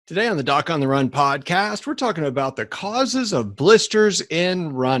Today on the Doc on the Run podcast, we're talking about the causes of blisters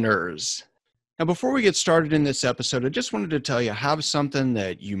in runners. Now, before we get started in this episode, I just wanted to tell you I have something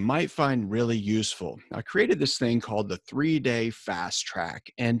that you might find really useful. I created this thing called the 3-day fast track.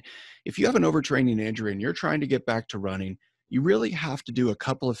 And if you have an overtraining injury and you're trying to get back to running, you really have to do a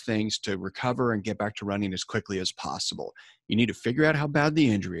couple of things to recover and get back to running as quickly as possible. You need to figure out how bad the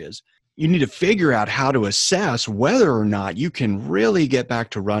injury is. You need to figure out how to assess whether or not you can really get back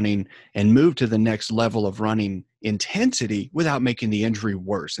to running and move to the next level of running intensity without making the injury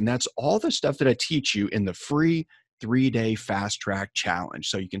worse. And that's all the stuff that I teach you in the free 3-day fast track challenge.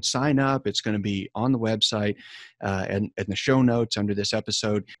 So you can sign up. It's going to be on the website and in the show notes under this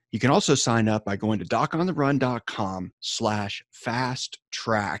episode. You can also sign up by going to docontherun.com/fast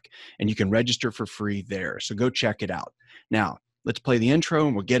track, and you can register for free there. So go check it out. Now, let's play the intro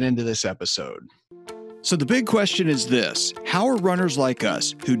and we'll get into this episode. So the big question is this: how are runners like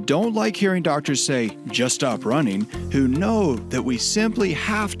us, who don't like hearing doctors say, just stop running, who know that we simply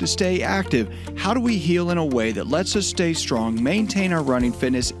have to stay active, how do we heal in a way that lets us stay strong, maintain our running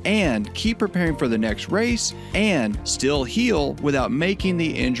fitness, and keep preparing for the next race, and still heal without making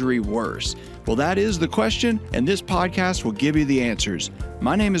the injury worse? Well, that is the question, and this podcast will give you the answers.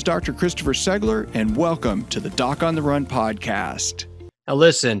 My name is Dr. Christopher Segler, and welcome to the Doc on the Run podcast. Now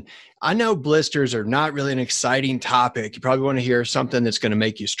listen, I know blisters are not really an exciting topic. You probably want to hear something that's going to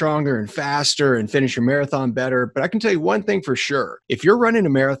make you stronger and faster and finish your marathon better. But I can tell you one thing for sure. If you're running a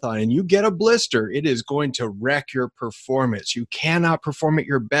marathon and you get a blister, it is going to wreck your performance. You cannot perform at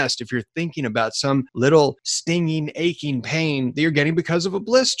your best if you're thinking about some little stinging, aching pain that you're getting because of a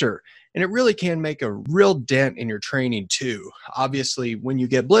blister. And it really can make a real dent in your training too. Obviously, when you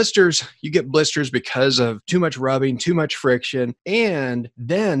get blisters because of too much rubbing, too much friction. And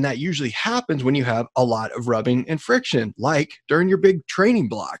then that usually happens when you have a lot of rubbing and friction, like during your big training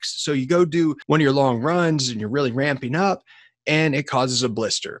blocks. So you go do one of your long runs and you're really ramping up and it causes a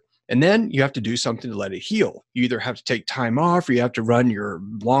blister. And then you have to do something to let it heal. You either have to take time off or you have to run your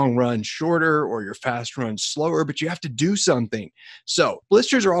long run shorter or your fast run slower, but you have to do something. So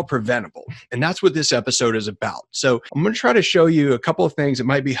blisters are all preventable. And that's what this episode is about. So I'm going to try to show you a couple of things that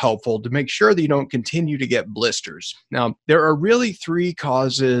might be helpful to make sure that you don't continue to get blisters. Now, there are really 3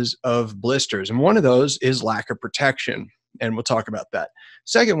 causes of blisters. And one of those is lack of protection. And we'll talk about that.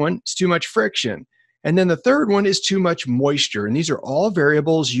 Second one is too much friction. And then the third one is too much moisture. And these are all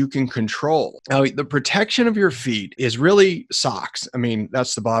variables you can control. Now, the protection of your feet is really socks. I mean,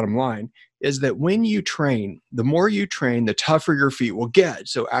 that's the bottom line, is that when you train, the more you train, the tougher your feet will get.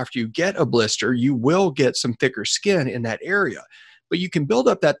 So after you get a blister, you will get some thicker skin in that area. But you can build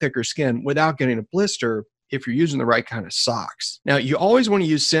up that thicker skin without getting a blister if you're using the right kind of socks. Now, you always want to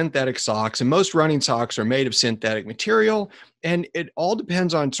use synthetic socks, and most running socks are made of synthetic material, and it all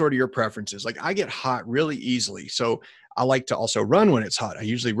depends on sort of your preferences. Like I get hot really easily, so I like to also run when it's hot. I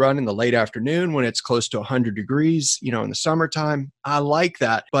usually run in the late afternoon when it's close to 100 degrees, in the summertime. I like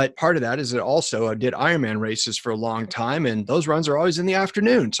that. But part of that is that also I did Ironman races for a long time, and those runs are always in the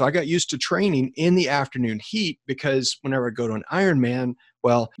afternoon. So I got used to training in the afternoon heat because whenever I go to an Ironman,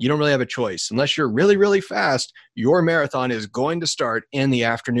 well, you don't really have a choice. Unless you're really, really fast, your marathon is going to start in the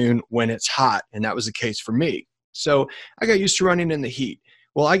afternoon when it's hot. And that was the case for me. So I got used to running in the heat.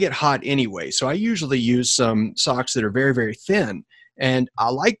 Well, I get hot anyway. So I usually use some socks that are very, very thin. And I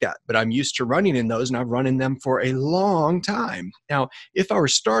like that, but I'm used to running in those and I've run in them for a long time. Now, if I were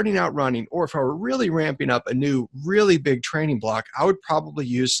starting out running or if I were really ramping up a new, really big training block, I would probably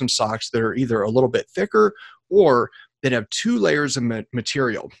use some socks that are either a little bit thicker or that have 2 layers of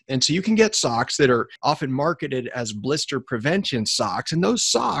material. And so you can get socks that are often marketed as blister prevention socks. And those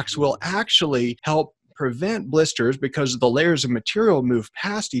socks will actually help prevent blisters because the layers of material move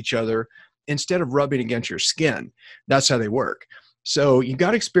past each other instead of rubbing against your skin. That's how they work. So you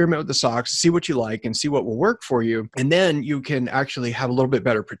got to experiment with the socks, see what you like and see what will work for you. And then you can actually have a little bit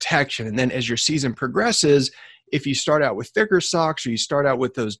better protection. And then as your season progresses, if you start out with thicker socks or you start out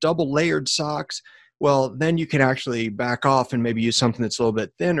with those double layered socks, well, then you can actually back off and maybe use something that's a little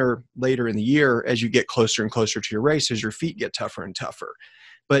bit thinner later in the year as you get closer and closer to your race, as your feet get tougher and tougher.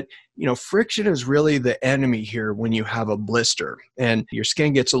 But, friction is really the enemy here when you have a blister and your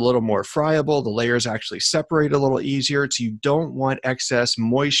skin gets a little more friable. The layers actually separate a little easier. So you don't want excess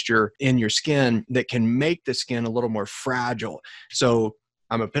moisture in your skin that can make the skin a little more fragile. So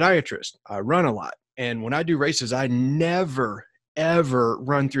I'm a podiatrist. I run a lot. And when I do races, I never, ever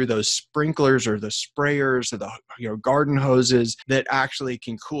run through those sprinklers or the sprayers or the garden hoses that actually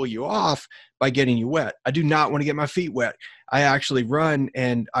can cool you off by getting you wet. I do not want to get my feet wet. I actually run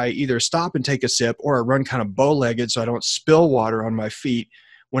and I either stop and take a sip or I run kind of bow-legged so I don't spill water on my feet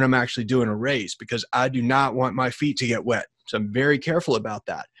when I'm actually doing a race because I do not want my feet to get wet. So I'm very careful about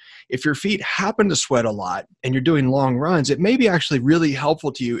that. If your feet happen to sweat a lot and you're doing long runs, it may be actually really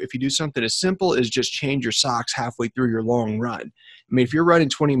helpful to you if you do something as simple as just change your socks halfway through your long run. I mean, if you're running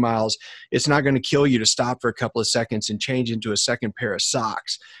 20 miles, it's not going to kill you to stop for a couple of seconds and change into a second pair of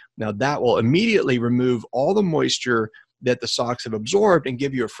socks. Now, that will immediately remove all the moisture that the socks have absorbed and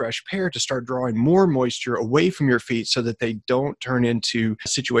give you a fresh pair to start drawing more moisture away from your feet so that they don't turn into a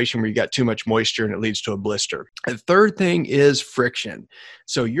situation where you got too much moisture and it leads to a blister. The third thing is friction.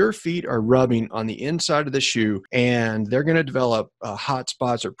 So your feet are rubbing on the inside of the shoe and they're going to develop hot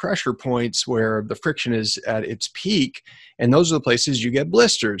spots or pressure points where the friction is at its peak. And those are the places you get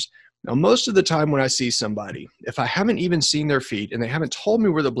blisters. Now, most of the time when I see somebody, if I haven't even seen their feet and they haven't told me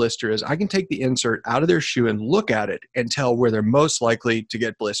where the blister is, I can take the insert out of their shoe and look at it and tell where they're most likely to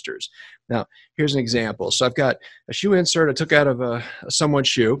get blisters. Now, here's an example. So I've got a shoe insert I took out of someone's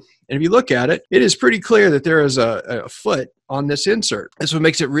shoe. And if you look at it, it is pretty clear that there is a foot on this insert. That's what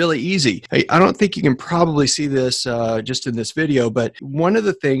makes it really easy. I don't think you can probably see this just in this video, but one of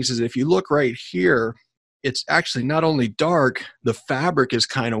the things is if you look right here, it's actually not only dark, the fabric is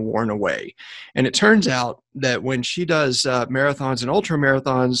kind of worn away. And it turns out that when she does marathons and ultra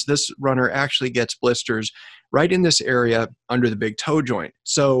marathons, this runner actually gets blisters right in this area under the big toe joint.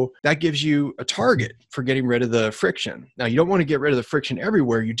 So that gives you a target for getting rid of the friction. Now, you don't want to get rid of the friction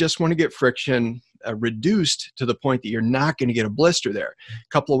everywhere. You just want to get friction reduced to the point that you're not going to get a blister there. A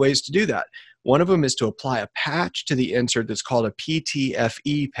couple of ways to do that. One of them is to apply a patch to the insert that's called a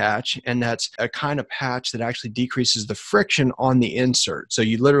PTFE patch, and that's a kind of patch that actually decreases the friction on the insert. So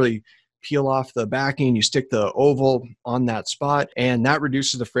you literally peel off the backing, you stick the oval on that spot, and that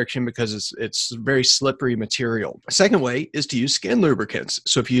reduces the friction because it's very slippery material. A second way is to use skin lubricants.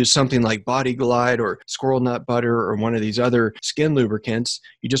 So if you use something like Body Glide or Squirrel Nut Butter or one of these other skin lubricants,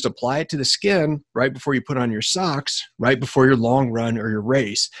 you just apply it to the skin right before you put on your socks, right before your long run or your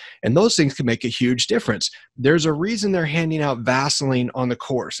race. And those things can make a huge difference. There's a reason they're handing out Vaseline on the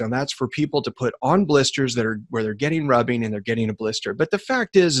course, and that's for people to put on blisters that are where they're getting rubbing and they're getting a blister. But the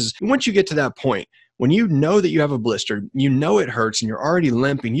fact is once you get to that point, when you know that you have a blister, you know it hurts and you're already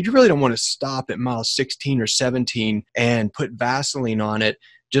limping, you really don't want to stop at mile 16 or 17 and put Vaseline on it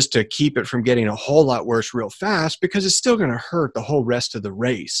just to keep it from getting a whole lot worse real fast, because it's still going to hurt the whole rest of the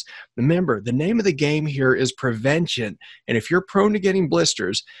race. Remember, the name of the game here is prevention. And if you're prone to getting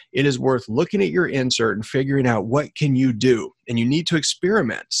blisters, it is worth looking at your insert and figuring out what can you do. And you need to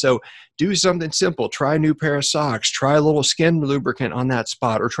experiment. So do something simple. Try a new pair of socks. Try a little skin lubricant on that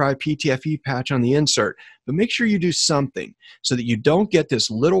spot, or try a PTFE patch on the insert. But make sure you do something so that you don't get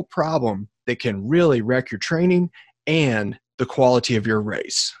this little problem that can really wreck your training and the quality of your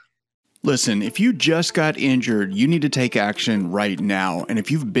race. Listen, if you just got injured, you need to take action right now. And if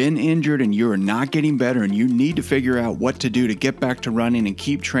you've been injured and you are not getting better and you need to figure out what to do to get back to running and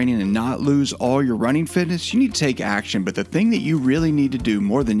keep training and not lose all your running fitness, you need to take action. But the thing that you really need to do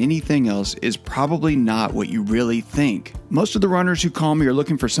more than anything else is probably not what you really think. Most of the runners who call me are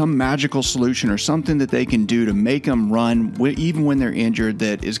looking for some magical solution or something that they can do to make them run even when they're injured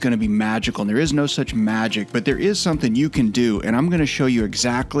that is going to be magical. And there is no such magic, but there is something you can do, and I'm going to show you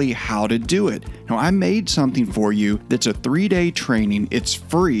exactly how to do it. Now, I made something for you that's a 3-day training. It's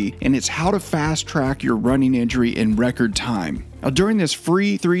free, and it's how to fast track your running injury in record time. Now, during this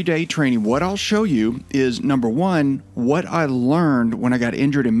free 3-day training, what I'll show you is, number one, what I learned when I got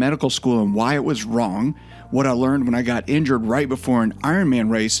injured in medical school and why it was wrong. What I learned when I got injured right before an Ironman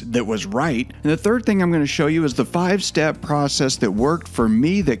race that was right. And the third thing I'm going to show you is the 5-step process that worked for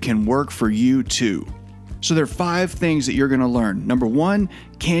me that can work for you too. So there are 5 things that you're going to learn. Number 1,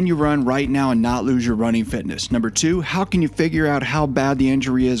 can you run right now and not lose your running fitness? Number 2, how can you figure out how bad the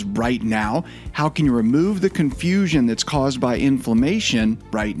injury is right now? How can you remove the confusion that's caused by inflammation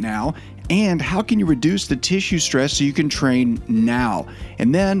right now? And how can you reduce the tissue stress so you can train now?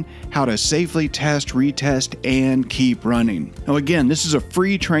 And then how to safely test, retest, and keep running. Now again, this is a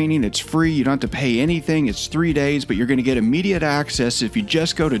free training. It's free. You don't have to pay anything. It's 3 days, but you're going to get immediate access if you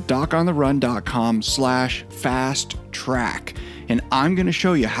just go to docontherun.com/fast-track. And I'm going to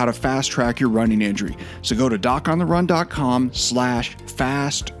show you how to fast track your running injury. So go to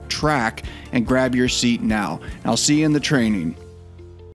docontherun.com/fast-track and grab your seat now. I'll see you in the training.